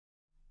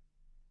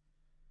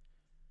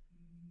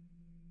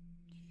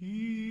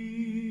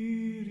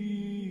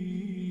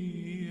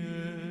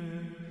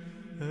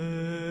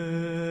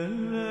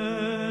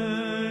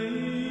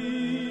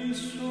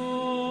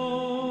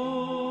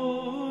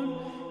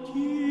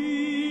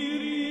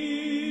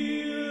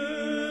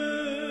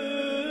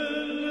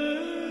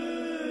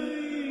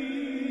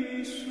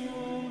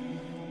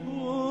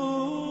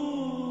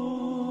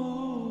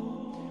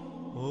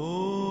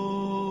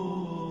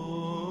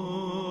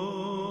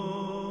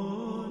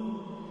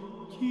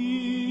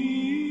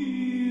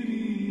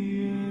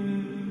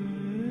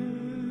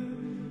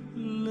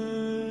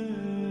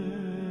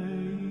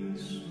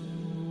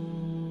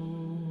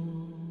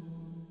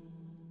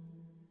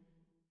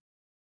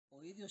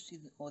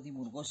ο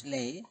Δημιουργός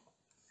λέει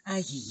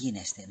Άγιοι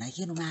γίνεστε, να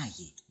γίνουμε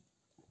Άγιοι.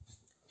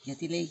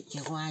 Γιατί λέει και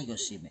εγώ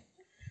Άγιος είμαι.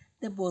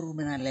 Δεν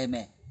μπορούμε να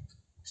λέμε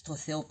στο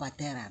Θεό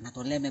Πατέρα, να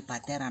το λέμε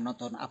Πατέρα, να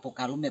τον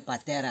αποκαλούμε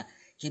Πατέρα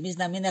και εμείς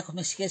να μην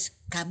έχουμε σχέση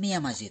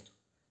καμία μαζί του.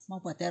 Μα ο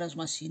Πατέρας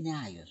μας είναι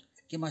Άγιος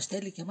και μας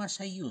θέλει και εμάς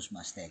Αγίους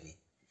μας θέλει.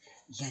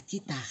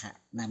 Γιατί τάχα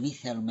να μην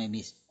θέλουμε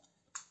εμείς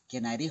και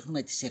να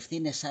ρίχνουμε τις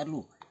ευθύνες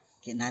αλλού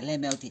και να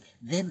λέμε ότι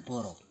δεν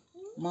μπορώ.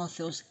 Μα ο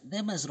Θεός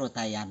δεν μας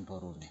ρωτάει αν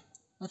μπορούμε.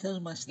 Ο Θεός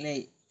μας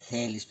λέει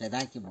θέλεις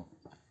παιδάκι μου.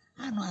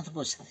 Αν ο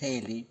άνθρωπος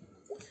θέλει,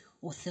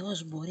 ο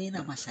Θεός μπορεί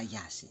να μας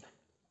αγιάσει.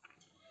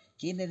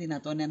 Και είναι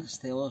δυνατόν ένας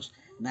Θεός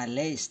να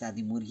λέει στα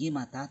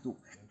δημιουργήματά του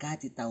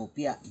κάτι τα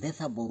οποία δεν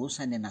θα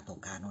μπορούσαν να το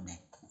κάνουν.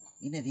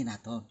 Είναι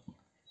δυνατόν.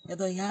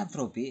 Εδώ οι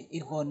άνθρωποι, οι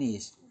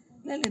γονείς,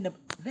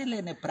 δεν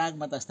λένε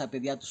πράγματα στα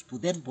παιδιά τους που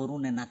δεν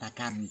μπορούν να τα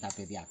κάνουν τα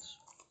παιδιά τους.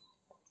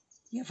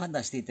 Για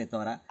φανταστείτε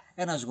τώρα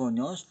ένας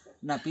γονιός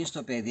να πει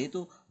στο παιδί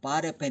του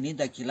πάρε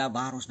 50 κιλά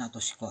βάρος να το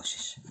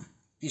σηκώσεις.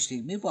 Τη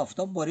στιγμή που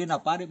αυτό μπορεί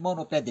να πάρει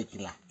μόνο 5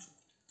 κιλά.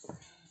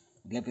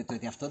 Βλέπετε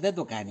ότι αυτό δεν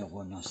το κάνει ο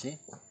γονιός.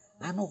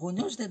 Αν ο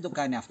γονιός δεν το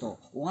κάνει αυτό,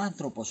 ο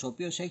άνθρωπος ο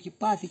οποίος έχει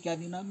πάθει και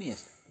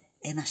αδυναμίες,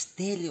 ένας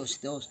τέλειος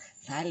Θεός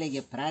θα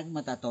έλεγε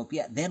πράγματα τα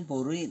οποία δεν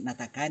μπορεί να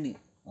τα κάνει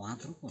ο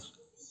άνθρωπος.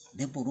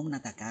 Δεν μπορούμε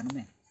να τα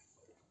κάνουμε.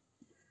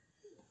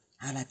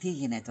 Αλλά τι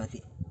γίνεται,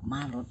 ότι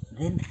μάλλον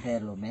δεν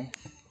θέλουμε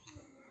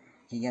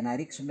και για να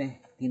ρίξουμε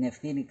την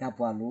ευθύνη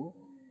κάπου αλλού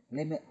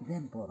λέμε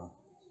δεν μπορώ.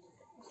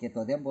 Και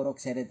το δεν μπορώ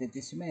ξέρετε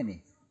τι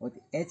σημαίνει?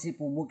 Ότι έτσι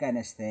που μου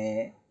έκανες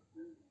Θεέ,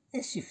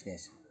 εσύ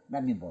φταίς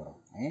να μην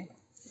μπορώ.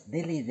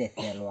 Δεν λέει δεν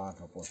θέλω ο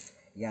άνθρωπος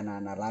για να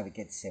αναλάβει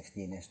και τις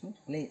ευθύνες του,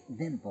 λέει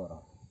δεν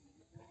μπορώ.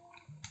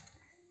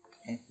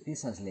 Τι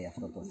σας λέει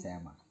αυτό το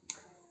θέμα?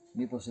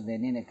 Μήπως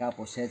δεν είναι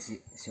κάπως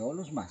έτσι σε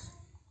όλους μας?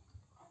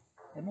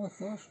 Ενώ ο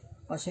Θεός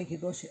μας έχει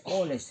δώσει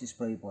όλες τις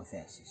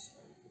προϋποθέσεις.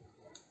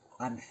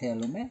 Αν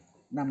θέλουμε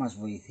να μας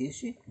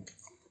βοηθήσει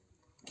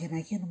και να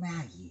γίνουμε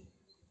Άγιοι.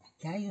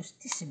 Και Άγιος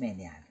τι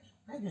σημαίνει Άγιος?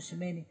 Άγιος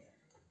σημαίνει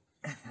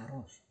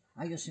καθαρός.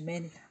 Άγιος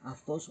σημαίνει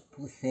αυτός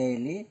που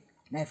θέλει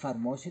να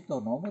εφαρμόσει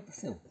τον νόμο του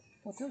Θεού.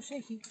 Ο Θεός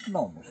έχει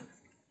νόμους.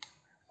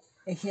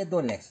 Έχει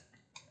εντολές.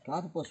 Και ο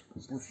άνθρωπος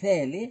που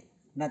θέλει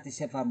να τις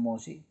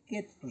εφαρμόσει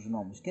και τους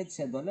νόμους και τις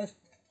εντολές,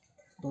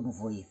 τον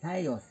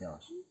βοηθάει ο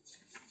Θεός.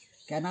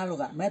 Και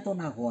ανάλογα με τον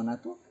αγώνα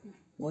του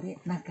μπορεί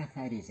να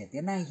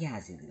καθαρίζεται, να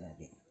αγιάζει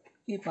δηλαδή.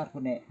 Και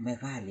υπάρχουν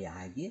μεγάλοι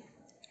Άγιοι,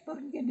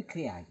 υπάρχουν και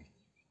μικροί Άγιοι.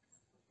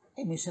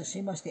 Εμείς ας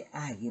είμαστε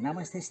Άγιοι, να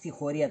είμαστε στη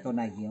χωρία των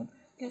Αγίων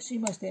και ας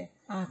είμαστε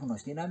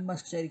άγνωστοι, να μην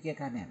μας ξέρει και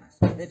κανένας.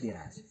 Δεν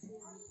πειράζει.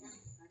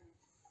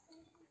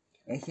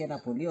 Έχει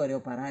ένα πολύ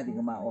ωραίο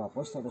παράδειγμα ο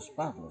Απόστολος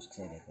Παύλος,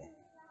 ξέρετε,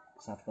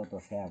 σε αυτό το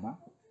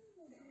θέμα,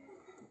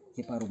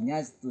 και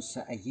παρομοιάζει τους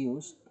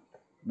Αγίους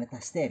με τα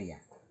αστέρια.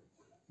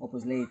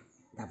 Όπως λέει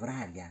τα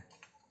βράδια,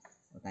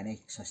 όταν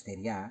έχει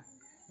ξαστεριά,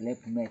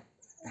 βλέπουμε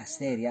τα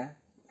αστέρια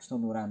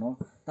στον ουρανό,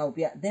 τα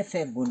οποία δεν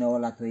φεύγουν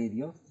όλα το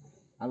ίδιο,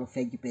 άλλο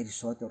φεύγει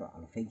περισσότερο,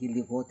 άλλο φεύγει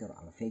λιγότερο,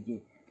 άλλο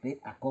φεύγει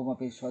ακόμα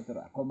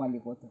περισσότερο, ακόμα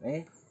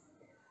λιγότερο.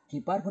 Και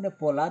υπάρχουν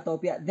πολλά τα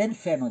οποία δεν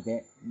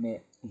φαίνονται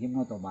με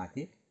γυμνό το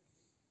μάτι,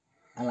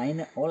 αλλά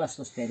είναι όλα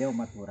στο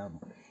στερέωμα του ουρανού.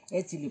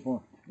 Έτσι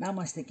λοιπόν, να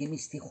είμαστε κι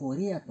εμείς στη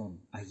χωρία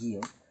των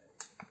Αγίων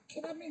και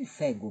να μην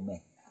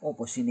φεύγουμε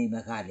όπως είναι οι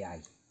μεγάλοι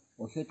Άγιοι.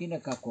 Όχι ότι είναι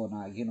κακό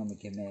να γίνουμε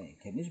και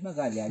εμείς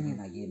μεγάλοι Άγιοι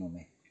να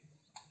γίνουμε,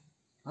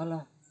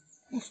 αλλά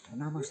έστω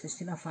να είμαστε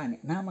στην αφάνεια,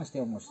 να είμαστε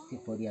όμως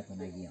στη χωρία των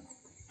Αγίων.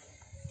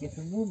 Και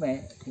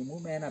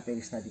θυμούμε ένα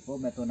περιστατικό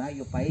με τον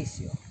Άγιο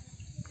Παΐσιο.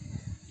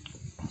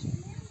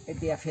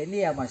 Επί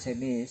αφελία μας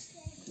εμείς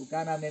του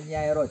κάναμε μια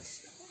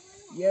ερώτηση.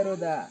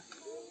 Γέροντα,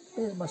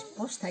 πες μας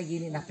πώς θα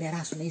γίνει να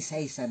περάσουμε ίσα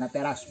ίσα, να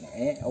περάσουμε,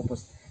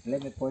 όπως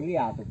λέμε πολλοί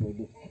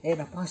άνθρωποι,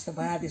 να πάω στον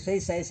παράδεισο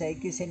ίσα ίσα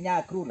εκεί σε μια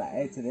ακρούλα,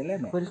 έτσι δεν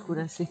λέμε? Χωρίς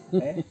κούραση,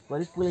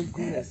 χωρίς πολύ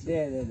κούραση.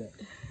 Ναι.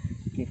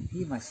 Και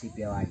τι μας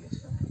είπε ο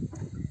Άγιος?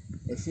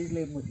 Εσείς,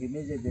 λέει, μου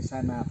θυμίζετε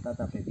σαν αυτά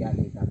τα παιδιά,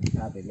 λέει, τα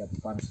μικρά παιδιά που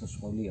πάνε στο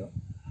σχολείο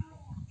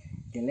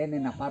και λένε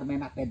να πάρουμε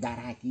ένα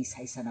πενταράκι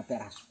ίσα ίσα να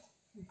περάσουμε.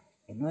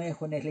 Ενώ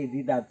έχουν, λέει,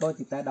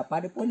 δυνατότητα να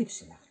πάνε πολύ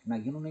ψηλά, να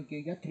γίνουν και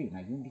γιατροί, να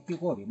γίνουν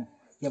δικηγόροι,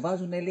 και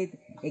βάζουν, λέει,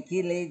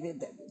 εκεί, λέει,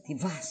 τη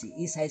βάση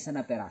ίσα ίσα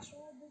να περάσουν.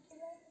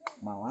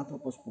 Μα ο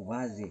άνθρωπος που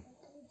βάζει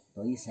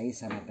το ίσα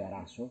ίσα να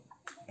περάσω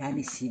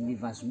κάνει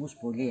συμβιβασμούς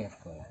πολύ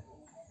εύκολα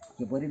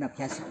και μπορεί να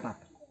πιάσει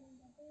πάντα.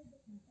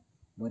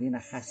 Μπορεί να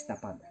χάσει τα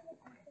πάντα.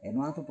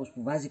 Ενώ ο άνθρωπος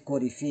που βάζει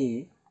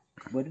κορυφή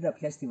μπορεί να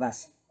πιάσει τη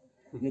βάση.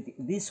 Διότι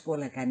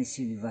δύσκολα κάνει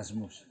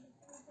συμβιβασμούς.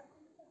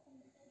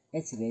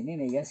 Έτσι δεν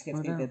είναι? Για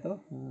σκεφτείτε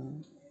το.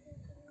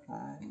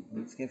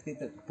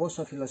 Σκεφτείτε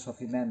πόσο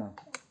φιλοσοφημένο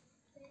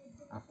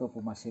αυτό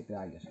που μας είπε ο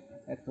Άγιος.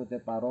 Έκτοτε,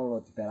 παρόλο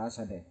ότι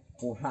περάσανε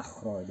πολλά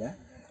χρόνια,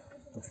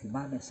 το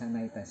θυμάμαι σαν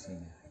να ήταν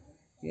σήμερα.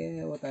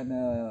 Και όταν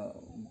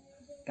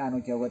κάνω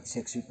και εγώ τις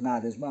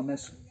εξυπνάδες μου,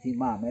 αμέσως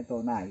θυμάμαι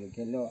τον Άγιο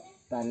και λέω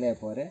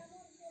ταλέπορε,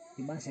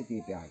 θυμάσαι τι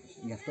είπε ο Άγιος?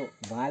 Γι' αυτό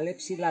βάλε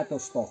ψηλά το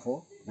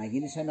στόχο να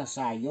γίνεις ένας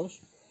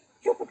Άγιος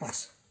και όπου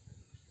πας.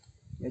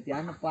 Γιατί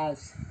αν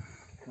πας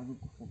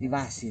τη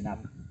βάση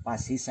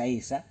πας ίσα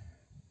ίσα,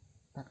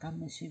 θα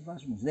κάνουμε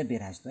συμβασμούς. Δεν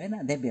πειράζει το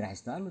ένα, δεν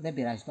πειράζει το άλλο, δεν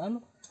πειράζει το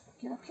άλλο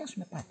και θα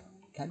πιάσουμε πάτο.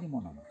 Καλή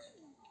μόνο μας.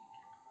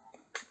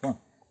 Λοιπόν,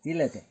 τι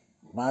λέτε,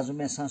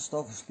 βάζουμε σαν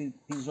στόχο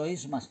τη ζωή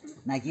μας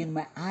να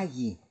γίνουμε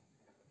άγιοι.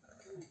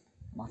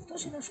 Μα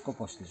αυτός είναι ο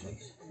σκοπός της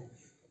ζωής.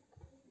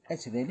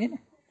 Έτσι δεν είναι?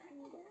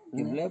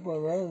 Και βλέπω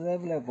εδώ,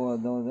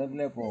 δεν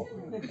βλέπω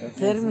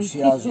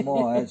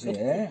ενθουσιασμό, έτσι,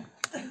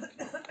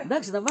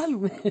 Εντάξει, θα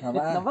βάλουμε.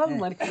 Θα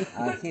βάλουμε αρχή.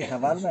 Αρχή, θα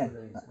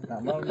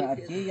βάλουμε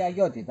αρχή για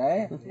αγιότητα,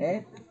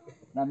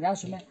 να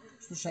μοιάσουμε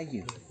στους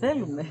Αγίους.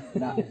 Θέλουμε.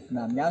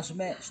 Να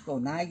μοιάσουμε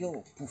στον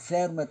Άγιο που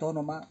φέρουμε το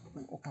όνομα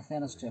ο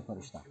καθένας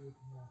ξεχωριστά.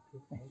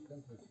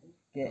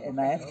 Και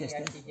να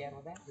εύχεστε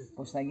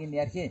πως θα γίνει η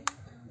αρχή.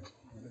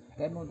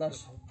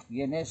 Παίρνοντας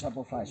γενναίες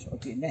αποφάσεις.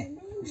 Ότι ναι,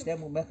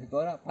 πιστεύω μέχρι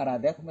τώρα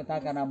παραδέχομαι τα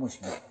έκανα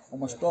μουσική.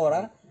 Όμως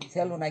τώρα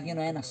θέλω να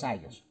γίνω ένας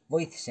Άγιος.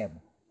 Βοήθησέ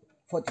μου,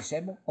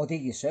 φώτισέ μου,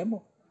 οδήγησέ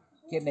μου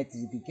και με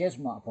τις δικές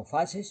μου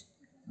αποφάσεις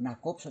να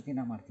κόψω την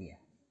αμαρτία.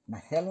 Να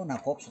θέλω να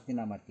κόψω την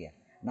αμαρτία.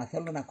 Να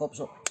θέλω να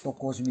κόψω το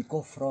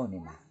κοσμικό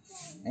φρόνημα.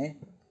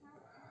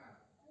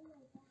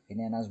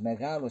 Είναι ένας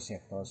μεγάλος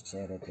εχθρός,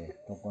 ξέρετε,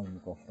 το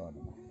κοσμικό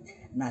φρόνημα.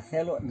 Να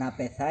θέλω να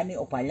πεθάνει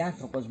ο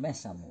παλιάνθρωπος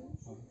μέσα μου.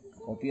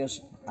 Ο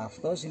οποίος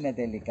αυτός είναι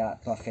τελικά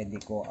το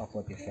αφεντικό από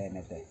ό,τι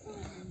φαίνεται.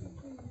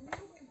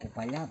 Ο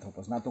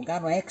παλιάνθρωπος, να τον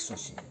κάνω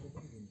έξωση.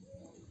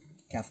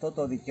 Και αυτό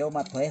το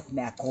δικαίωμα το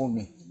έχουμε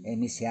ακόμη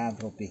εμείς οι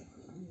άνθρωποι.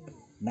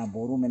 Να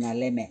μπορούμε να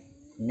λέμε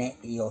ναι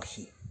ή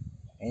όχι.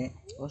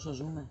 Όσο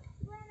ζούμε.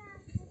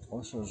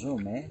 Όσο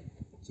ζούμε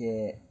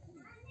και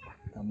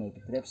θα μου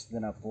επιτρέψετε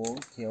να πω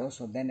και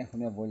όσο δεν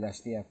έχουμε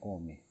εμβολιαστεί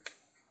ακόμη.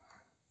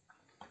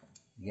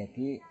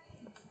 Γιατί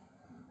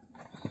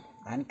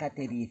αν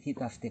κατηριηθεί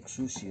το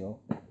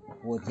αυτεξούσιο,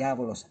 που ο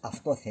διάβολος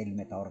αυτό θέλει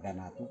με τα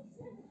όργανα του,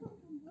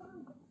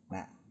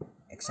 να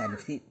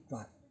εξαλειφθεί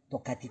το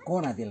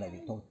κατοικώνα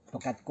δηλαδή, το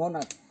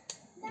κατοικώνα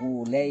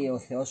που λέει ο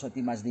Θεός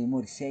ότι μας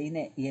δημιούργησε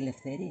είναι η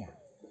ελευθερία.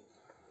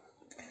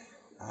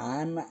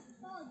 Αν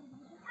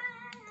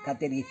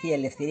κατηριηθεί η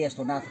ελευθερία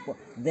στον άνθρωπο,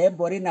 δεν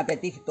μπορεί να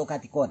πετύχει το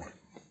κατοικώνα,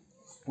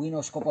 που είναι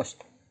ο σκοπός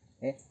του.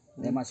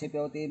 Δεν μας είπε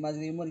ότι μας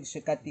δημιούργησε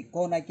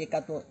κατοικώνα και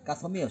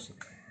καθομοίωση.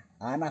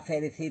 Αν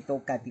αφαιρεθεί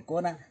το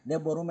κατοικώνα,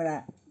 δεν μπορούμε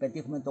να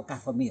πετύχουμε το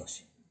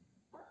καθομοίωση.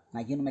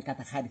 Να γίνουμε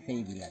κατά χάρη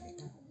Θεοί δηλαδή.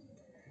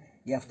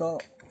 Γι' αυτό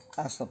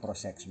ας το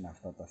προσέξουμε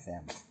αυτό το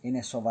θέμα.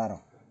 Είναι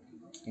σοβαρό.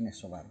 Είναι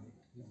σοβαρό.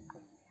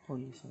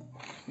 Πολύ σοβαρό.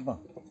 Λοιπόν,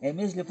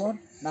 εμείς λοιπόν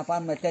να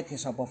πάρουμε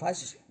τέτοιες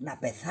αποφάσεις, να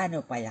πεθάνει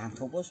ο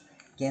παλιάνθρωπος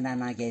και να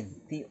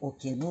αναγεννηθεί ο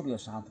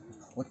καινούριος άνθρωπος,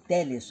 ο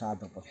τέλειος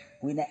άνθρωπος,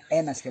 που είναι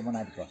ένας και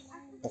μοναδικός,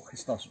 ο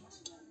Χριστός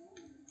μας,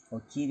 ο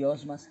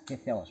Κύριος μας και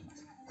Θεός μας.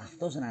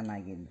 Αυτός να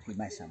αναγεννηθεί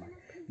μέσα μας,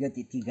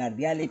 διότι την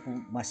καρδιά λέει, που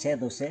μας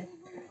έδωσε,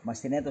 μας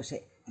την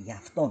έδωσε για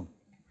Αυτόν.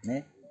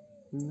 Ναι.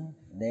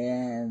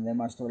 Δεν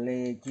μας το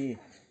λέει εκεί,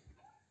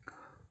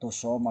 το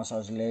σώμα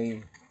σας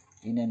λέει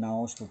είναι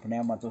ναός του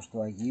Πνεύματος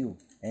του Αγίου,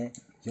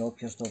 και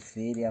όποιος το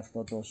φθείρει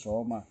αυτό το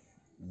σώμα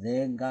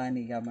δεν κάνει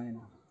για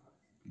μένα.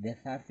 Δεν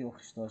θα έρθει ο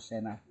Χριστός σε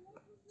ένα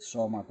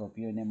σώμα το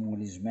οποίο είναι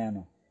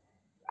μολυσμένο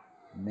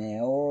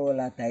με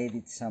όλα τα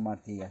είδη της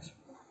αμαρτίας.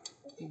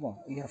 Λοιπόν,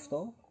 γι'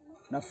 αυτό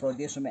να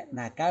φροντίσουμε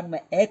να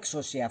κάνουμε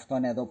έξωση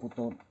αυτόν εδώ που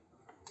τον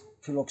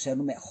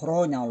φιλοξενούμε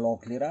χρόνια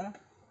ολόκληρα,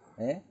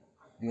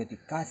 διότι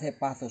κάθε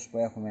πάθος που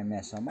έχουμε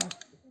μέσα μας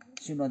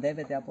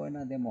συνοδεύεται από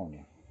ένα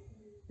δαιμόνιο.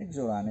 Δεν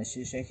ξέρω αν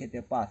εσείς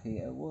έχετε πάθει,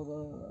 εγώ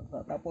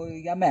θα τα πω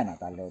για μένα,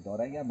 τα λέω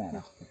τώρα για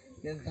μένα.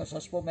 Και θα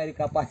σας πω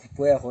μερικά πάθη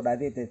που έχω, να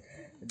δείτε,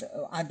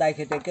 αν τα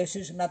έχετε και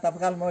εσείς, να τα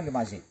βγάλουμε όλοι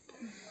μαζί.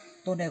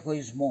 Τον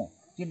εγωισμό,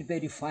 την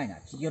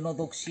υπερηφάνεια, τη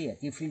γενοδοξία,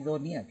 τη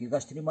φιλδονία, τη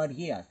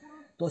γαστριμαργία,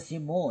 το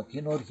θυμό,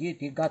 την οργή,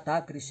 την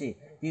κατάκριση,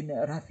 την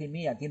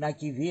ραθυμία, την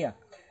ακηδία,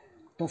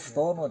 το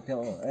φθόνο,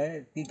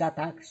 την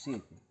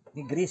κατάκριση,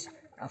 την κρίση.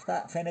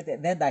 Αυτά φαίνεται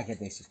δεν τα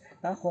έχετε εσείς.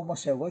 Τα έχω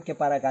όμως εγώ και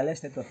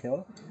παρακαλέστε το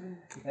Θεό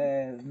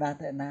να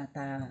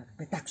τα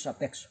πετάξω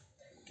απ' έξω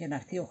και να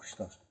έρθει ο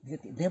Χριστός.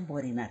 Διότι δεν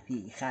μπορεί να έρθει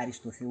η χάρις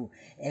του Θεού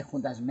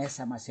έχοντας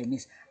μέσα μας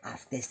εμείς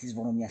αυτές τις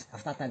βρωμιές,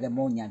 αυτά τα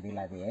δαιμόνια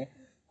δηλαδή.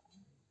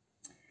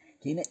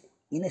 Και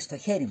είναι στο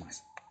χέρι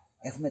μας.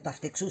 Έχουμε το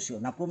αυτεξούσιο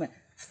να πούμε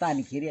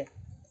φτάνει Κύριε,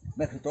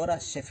 μέχρι τώρα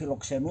σε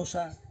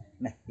φιλοξενούσα,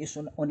 ναι,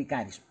 ήσουν ο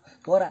νικάρης μου.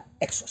 Τώρα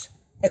έξω,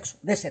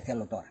 δεν σε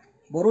θέλω τώρα.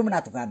 Μπορούμε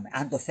να το κάνουμε,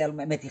 αν το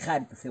θέλουμε, με τη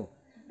χάρη του Θεού.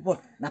 Λοιπόν,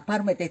 να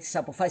πάρουμε τέτοιες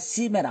αποφάσεις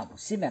σήμερα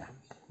όμως, σήμερα.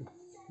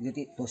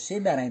 Διότι το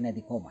σήμερα είναι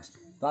δικό μας.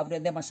 Το αύριο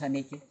δεν μας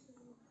ανήκει.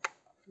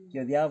 Και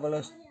ο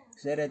διάβολος,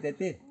 ξέρετε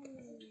τι,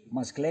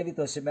 μας κλέβει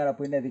το σήμερα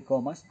που είναι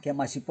δικό μας και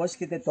μας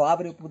υπόσχεται το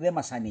αύριο που δεν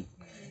μας ανήκει.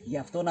 Γι'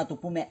 αυτό να του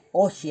πούμε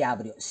όχι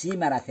αύριο,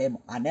 σήμερα Θεέ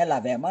μου,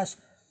 ανέλαβε μας,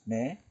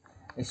 ναι,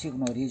 εσύ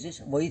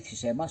γνωρίζεις,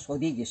 βοήθησέ μας,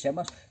 οδήγησέ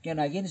μας και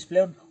να γίνεις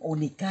πλέον ο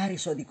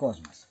νικάρης ο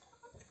δικός μας.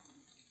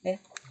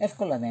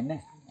 Εύκολα δεν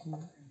είναι.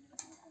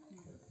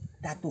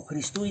 Τα του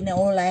Χριστού είναι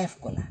όλα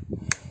εύκολα.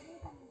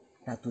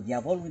 Τα του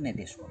διαβόλου είναι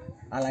δύσκολα.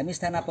 Αλλά εμείς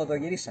τα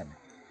αναποδογυρίσαμε.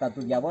 Τα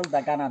του διαβόλου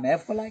τα κάναμε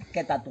εύκολα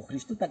και τα του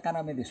Χριστού τα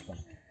κάναμε δύσκολα.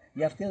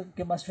 Γι' αυτό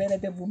και μας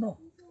φαίνεται βουνό.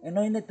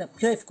 Ενώ είναι τα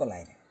πιο εύκολα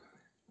είναι.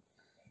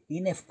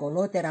 είναι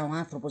ευκολότερα ο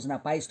άνθρωπος να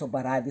πάει στον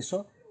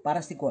παράδεισο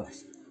παρά στην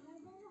κόλαση.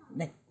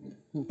 Ναι,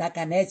 τα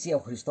έκανε έτσι ο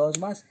Χριστός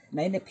μας,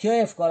 να είναι πιο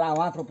εύκολα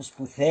ο άνθρωπος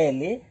που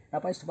θέλει να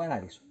πάει στον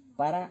παράδεισο.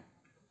 Παρά,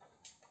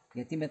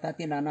 γιατί μετά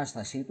την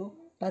Ανάστασή του,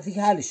 τα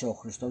διάλυσε ο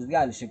Χριστός,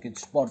 διάλυσε και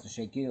τις πόρτες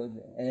εκεί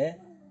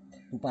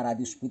του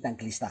παραδείσου που ήταν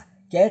κλειστά.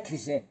 Και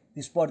έκλεισε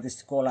τις πόρτες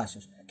της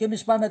κολάσεως. Και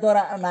εμείς πάμε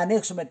τώρα να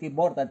ανοίξουμε την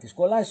πόρτα της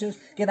κολάσεως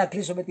και να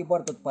κλείσουμε την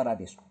πόρτα του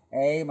παραδείσου.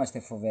 Είμαστε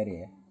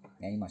φοβεροί,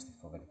 είμαστε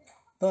φοβεροί.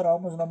 Τώρα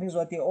όμως νομίζω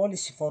ότι όλοι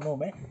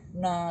συμφωνούμε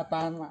να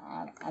τα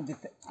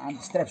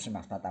αντιστρέψουμε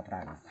αυτά τα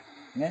πράγματα.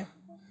 Ναι.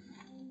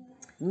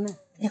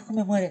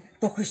 Έχουμε μωρέ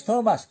το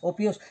Χριστό μας, ο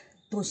οποίος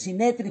τον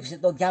συνέτριψε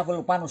τον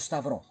διάβολο πάνω στο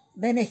σταυρό.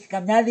 Δεν έχει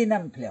καμιά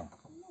δύναμη πλέον.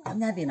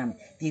 Καμιά δύναμη.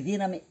 Τη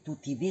δύναμη του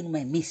τη δίνουμε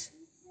εμείς.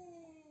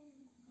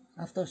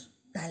 Αυτός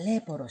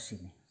ταλέπορος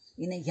είναι.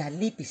 Είναι για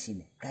λύπης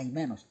είναι.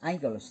 Καημένος.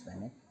 Άγγελος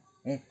ήταν.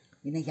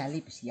 Είναι για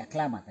λύπης, για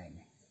κλάματα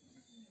είναι.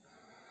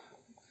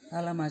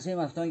 Αλλά μαζί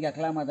με αυτόν για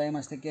κλάματα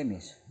είμαστε κι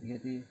εμείς.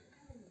 Γιατί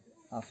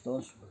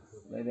αυτός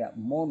βέβαια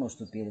μόνος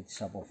του πήρε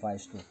τις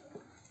αποφάσεις του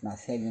να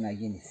θέλει να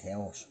γίνει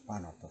Θεός.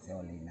 Πάνω από το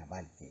Θεό λέει να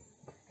βάλει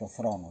το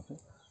θρόνο του.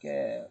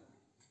 Και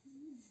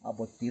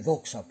από τη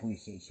δόξα που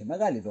είχε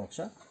μεγάλη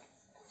δόξα,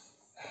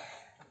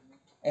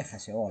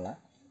 έχασε όλα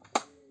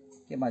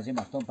και μαζί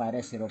με αυτόν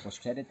παρέσυρε όπως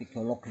ξέρετε και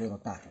ολόκληρο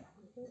τάγμα.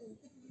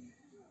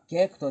 Και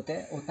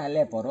έκτοτε ο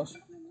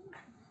ταλέπορος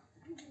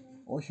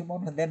όχι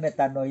μόνο δεν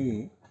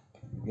μετανοεί,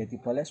 γιατί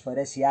πολλές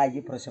φορές οι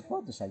Άγιοι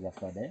προσευχόντουσαν γι'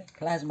 αυτόν,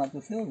 κλάσμα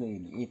του Θεού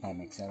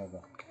ήταν, ξέρω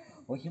εγώ.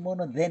 Όχι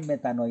μόνο δεν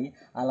μετανοεί,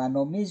 αλλά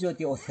νομίζει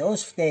ότι ο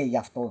Θεός φταίει γι'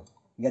 αυτό,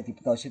 για την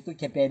πτώση του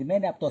και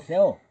περιμένει από το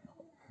Θεό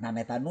να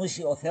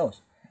μετανοήσει ο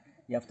Θεός.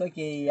 Γι' αυτό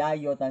και οι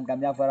Άγιοι όταν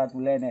καμιά φορά του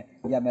λένε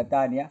για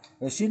μετάνοια,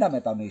 εσύ να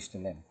μετανοήσεις του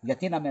λένε.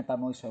 Γιατί να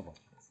μετανοήσω εγώ.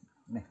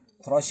 Ναι.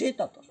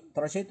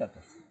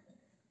 Θροσίτατος.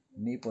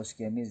 Μήπως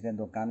και εμείς δεν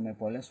το κάνουμε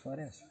πολλές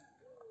φορές.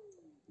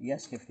 Για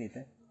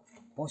σκεφτείτε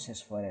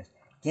πόσες φορές.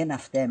 Και να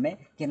φταίμε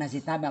και να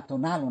ζητάμε από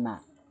τον άλλο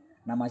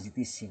να μας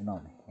ζητήσει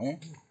συγγνώμη.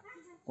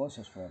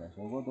 Πόσες φορές.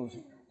 Εγώ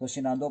το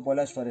συναντώ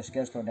πολλές φορές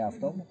και στον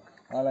εαυτό μου,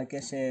 αλλά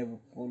και σε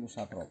πολλούς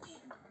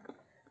ανθρώπους.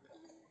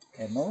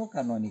 Ενώ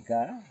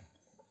κανονικά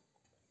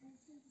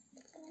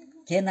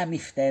και να μην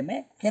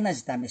φταίμε και να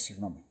ζητάμε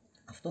συγγνώμη.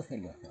 Αυτό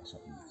θέλει ο Θεός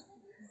από εμάς.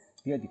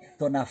 Διότι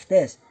το να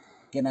φταίς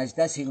και να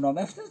ζητάς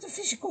συγγνώμη, αυτό το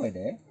φυσικό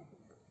είναι.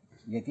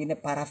 Γιατί είναι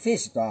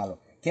παραφύση το άλλο.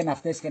 Και να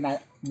φταίς και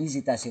να μην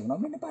ζητάς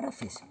συγγνώμη είναι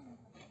παραφύση.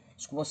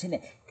 Σκοπός είναι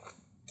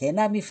και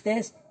να μην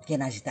φταίς και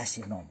να ζητάς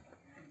συγγνώμη.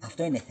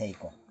 Αυτό είναι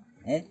θεϊκό.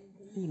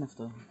 Τι είναι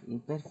αυτό,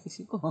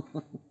 υπερφυσικό.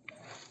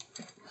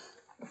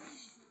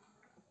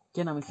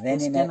 Και να μην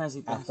φταίς και να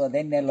ζητάς. Αυτό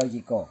δεν είναι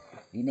λογικό.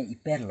 Είναι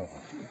υπέρλογο.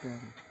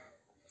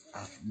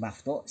 Με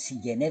αυτό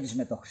συγγενεύεις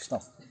με τον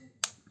Χριστό.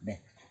 Ναι.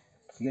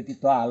 Διότι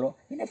το άλλο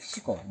είναι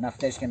φυσικό. Να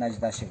φταίς και να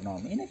ζητάς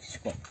συγγνώμη. Είναι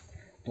φυσικό.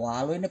 Το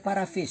άλλο είναι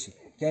παραφύση.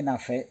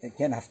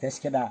 Και να φταίς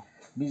και να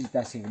μην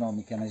ζητάς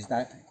συγγνώμη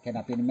και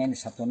να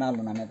περιμένεις από τον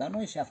άλλο να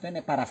μετανοήσει, αυτό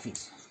είναι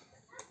παραφύση.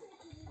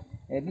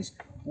 Εμείς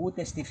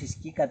ούτε στη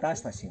φυσική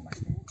κατάσταση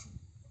είμαστε.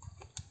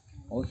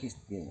 Όχι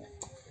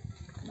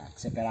να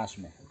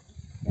ξεπεράσουμε.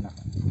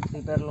 Το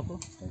υπέρλογο.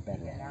 Το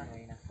υπέρλογο.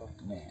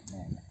 Ναι.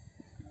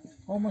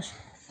 Όμως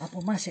από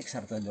εμάς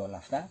εξαρτώνται όλα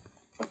αυτά.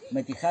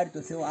 Με τη χάρη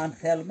του Θεού, αν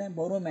θέλουμε,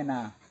 μπορούμε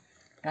να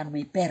κάνουμε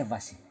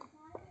υπέρβαση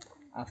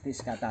αυτής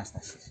της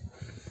κατάστασης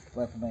που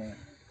έχουμε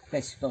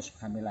πέσει, τόσο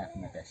χαμηλά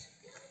έχουμε πέσει.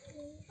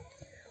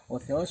 Ο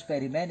Θεός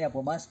περιμένει από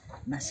εμάς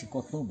να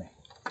σηκωθούμε.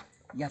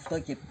 Γι' αυτό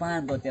και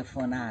πάντοτε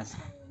φωνάζει.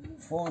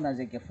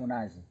 Φώναζε και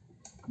φωνάζει.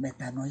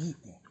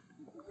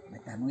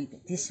 Μετανοείτε.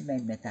 Τι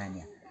σημαίνει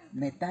μετάνοια.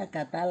 Μετά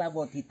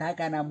κατάλαβα ότι τα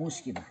έκανα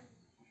μουσκημα.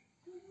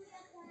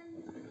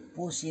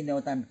 Πώς είναι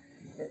όταν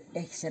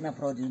έχεις ένα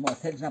προορισμό,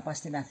 θέλεις να πας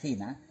στην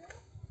Αθήνα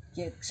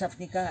και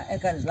ξαφνικά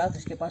έκανες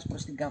λάθος και πας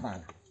προς την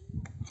Καβάλα.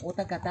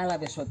 Όταν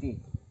κατάλαβες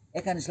ότι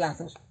έκανες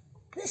λάθος,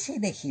 δεν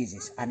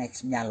συνεχίζεις αν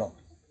έχεις μυαλό.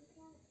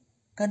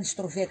 Κάνεις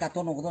στροφή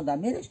 180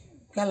 μοίρες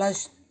και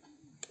αλλάζεις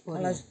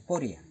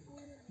πορεία.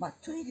 Μα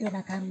το ίδιο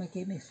να κάνουμε και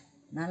εμείς,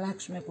 να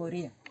αλλάξουμε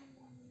πορεία.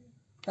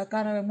 Τα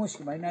κάναμε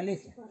μουσχημα, είναι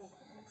αλήθεια.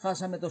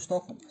 Χάσαμε το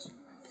στόχο μας.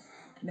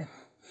 Ναι.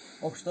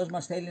 Ο Χριστός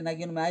μας θέλει να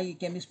γίνουμε Άγιοι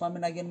και εμείς πάμε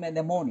να γίνουμε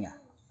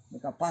δαιμόνια. Με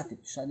τα πάθη,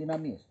 τις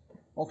αδυναμίες.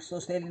 Ο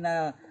Χριστός θέλει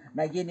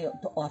να γίνει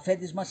ο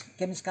αφέντης μας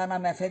και εμείς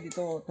κάναμε αφέντη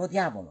το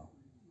διάβολο.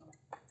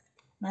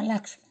 Να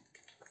αλλάξουμε.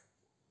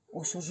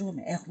 Όσο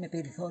ζούμε, έχουμε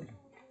περιθώριο.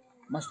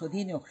 Μας το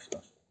δίνει ο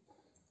Χριστός.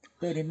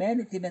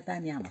 Περιμένει τη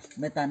μετάνοιά μας.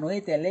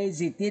 Μετανοείτε, λέει,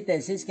 ζητείτε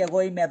εσείς και εγώ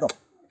είμαι εδώ.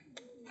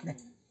 Ναι,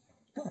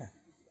 τώρα.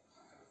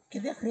 Και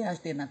δεν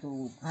χρειάζεται να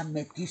του κάνουμε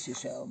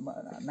αιτήσεις,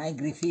 να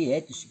εγκριθεί η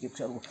αίτηση και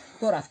ξέρω.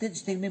 Τώρα αυτή τη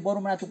στιγμή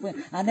μπορούμε να του πούμε,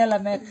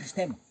 ανέλαβε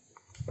Χριστέ μου.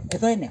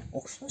 Εδώ είναι, ο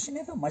Χριστός είναι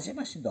εδώ, μαζί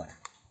μας είναι τώρα.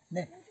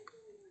 Ναι.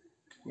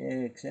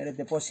 Και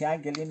ξέρετε πόσοι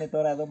άγγελοι είναι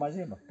τώρα εδώ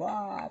μαζί μας.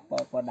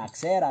 Να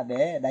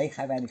ξέραμε, να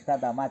είχαμε ανοιχτά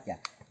τα μάτια.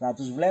 Να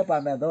τους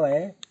βλέπαμε εδώ,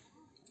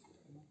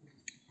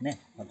 Ναι,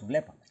 θα τους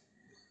βλέπαμε.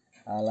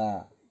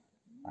 Αλλά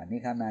αν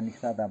είχαμε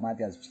ανοιχτά τα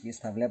μάτια της ψυχής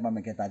θα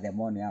βλέπαμε και τα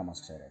δαιμόνια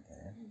μας,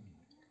 ξέρετε.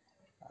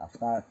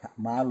 Αυτά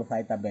μάλλον θα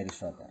ήταν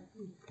περισσότερα.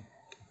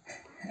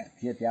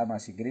 Γιατί άμα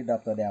συγκρίνω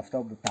από τον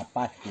εαυτό μου τα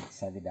πάθη και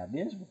τις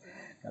αδυναμίες μου,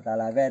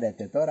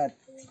 καταλαβαίνετε τώρα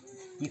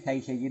τι θα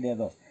είχε γίνει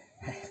εδώ.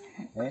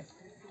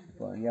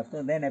 Γι'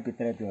 αυτό δεν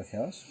επιτρέπει ο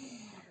Θεός,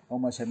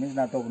 όμως εμείς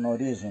να το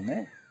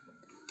γνωρίζουμε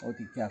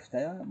ότι και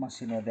αυτά μας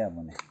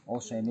συνοδεύουν.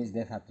 Όσο εμείς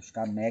δεν θα τους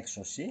κάνουμε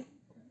έξωση,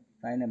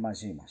 θα είναι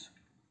μαζί μας.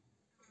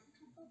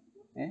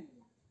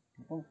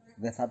 Λοιπόν,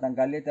 δεν θα ήταν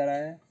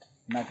καλύτερα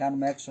να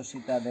κάνουμε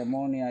έξωση τα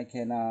δαιμόνια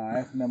και να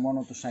έχουμε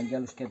μόνο τους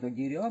αγγέλους και τον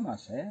Κύριό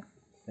μας,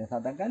 δεν θα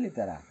ήταν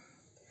καλύτερα?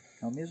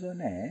 Νομίζω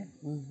ναι,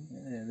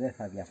 δεν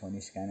θα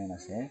διαφωνήσει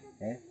κανένας,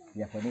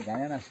 διαφωνεί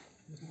κανένας?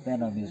 Δεν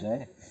νομίζω,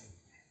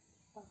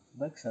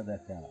 Δόξα τω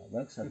Θεώ,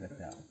 δόξα τω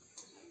Θεώ.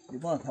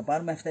 Λοιπόν, θα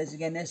πάρουμε αυτές τις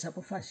γενναίες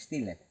αποφάσεις, τι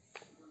λέτε?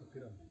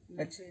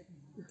 Έτσι.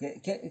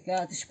 Και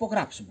να τις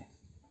υπογράψουμε.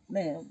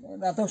 Ναι,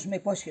 να δώσουμε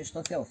υπόσχεση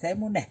στο Θεό. Θεέ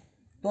μου, ναι,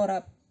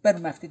 τώρα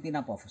παίρνουμε αυτή την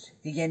απόφαση,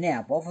 τη γενναία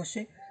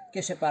απόφαση,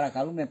 και σε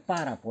παρακαλούμε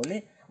πάρα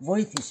πολύ,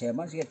 βοήθησέ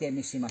μας, γιατί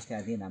εμείς είμαστε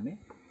αδύναμοι,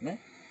 ναι,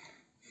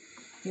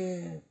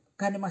 και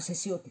κάνε μας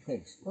εσύ ό,τι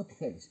θέλεις, ό,τι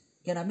θέλεις.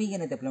 Και να μην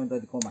γίνεται πλέον το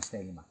δικό μας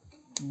θέλημα,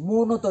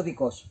 μόνο το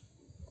δικό σου.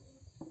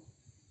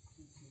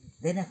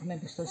 Δεν έχουμε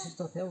εμπιστοσύνη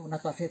στο Θεό, να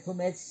το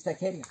αφαιθούμε έτσι στα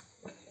χέρια.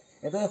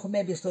 Εδώ έχουμε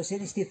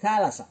εμπιστοσύνη στη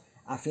θάλασσα.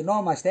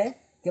 Αφινόμαστε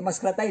και μας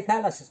κρατάει η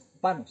θάλασσα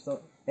πάνω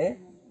στο,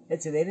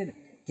 έτσι δεν είναι?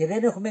 Και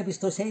δεν έχουμε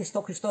εμπιστοσύνη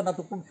στο Χριστό να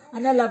του πούμε,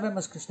 ανέλαβε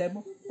μας Χριστέ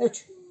μου,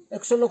 έτσι,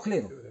 εξ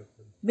ολοκλήρου.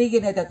 Μην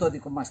γίνεται το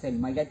δικό μας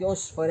θέλημα, γιατί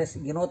όσες φορές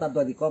γινόταν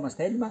το δικό μας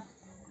θέλημα,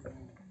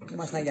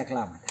 ήμασταν για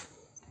κλάματα.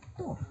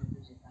 Τώρα,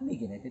 μην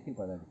γίνεται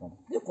τίποτα δικό μου.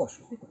 Δικό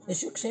σου,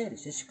 εσύ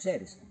ξέρεις, εσύ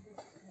ξέρεις.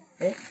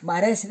 Μ'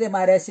 αρέσει, δεν μ'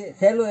 αρέσει,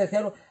 θέλω, δεν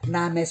θέλω,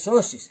 να με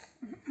σώσεις,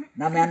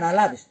 να με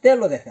αναλάβεις,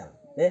 θέλω, δεν θέλω.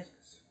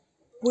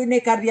 Πού είναι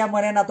η καρδιά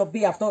μου, να το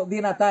πει αυτό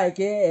δυνατά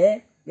εκεί,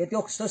 γιατί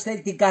ο Χριστός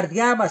θέλει την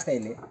καρδιά μας,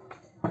 θέλει.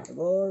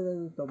 Εγώ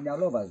το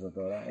μυαλό βάζω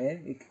τώρα,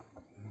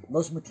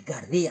 δώσ' μου την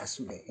καρδία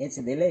σου, λέει,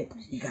 έτσι δεν λέει,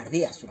 την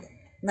καρδία σου, λέει.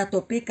 Να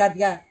το πει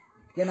καρδιά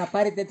και να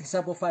πάρετε τις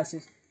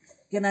αποφάσεις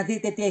και να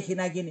δείτε τι έχει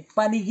να γίνει.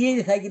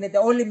 Πανηγύρι θα γίνεται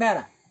όλη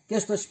μέρα, και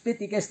στο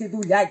σπίτι και στη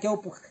δουλειά και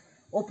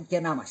όπου και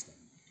να είμαστε.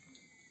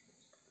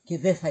 Και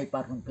δεν θα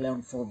υπάρχουν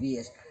πλέον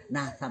φοβίες,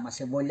 να θα μας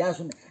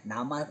εμβολιάζουν, να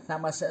θα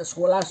μας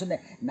σχολάσουν,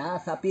 να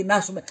θα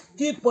πεινάσουμε,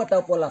 τίποτα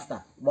από όλα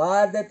αυτά.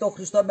 Βάλτε το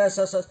Χριστό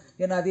μέσα σας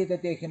και να δείτε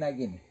τι έχει να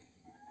γίνει.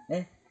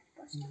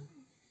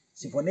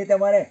 Συμφωνείτε,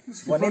 μωρέ?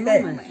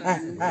 Συμφωνείτε?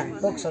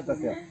 Δόξα τω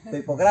Θεώ. Το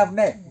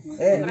υπογράφουμε?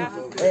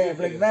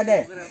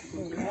 Ευλογημένε.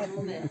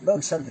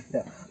 Δόξα τω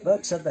Θεώ.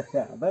 Δόξα τω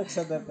Θεώ.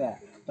 Δόξα τω Θεώ.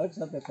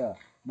 Δόξα τω Θεώ.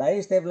 Να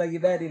είστε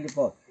ευλογημένοι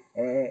λοιπόν.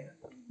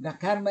 Να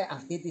κάνουμε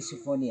αυτή τη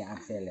συμφωνία, αν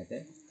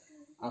θέλετε.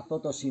 Αυτό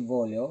το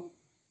συμβόλαιο,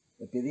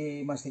 επειδή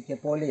είμαστε και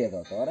πολλοί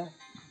εδώ τώρα,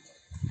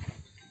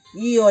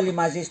 ή όλοι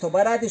μαζί στον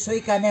παράδεισο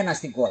ή κανένα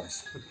στην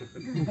κόλαση.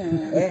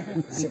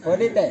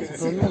 Συμφωνείτε?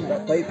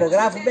 Το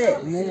υπογράφουμε?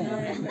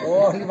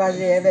 Όλοι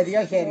μαζί, με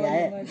δυο χέρια.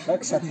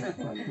 Δόξα τω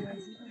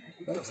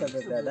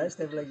Θεώ. Να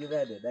είστε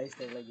ευλογημένοι, να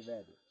είστε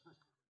ευλογημένοι.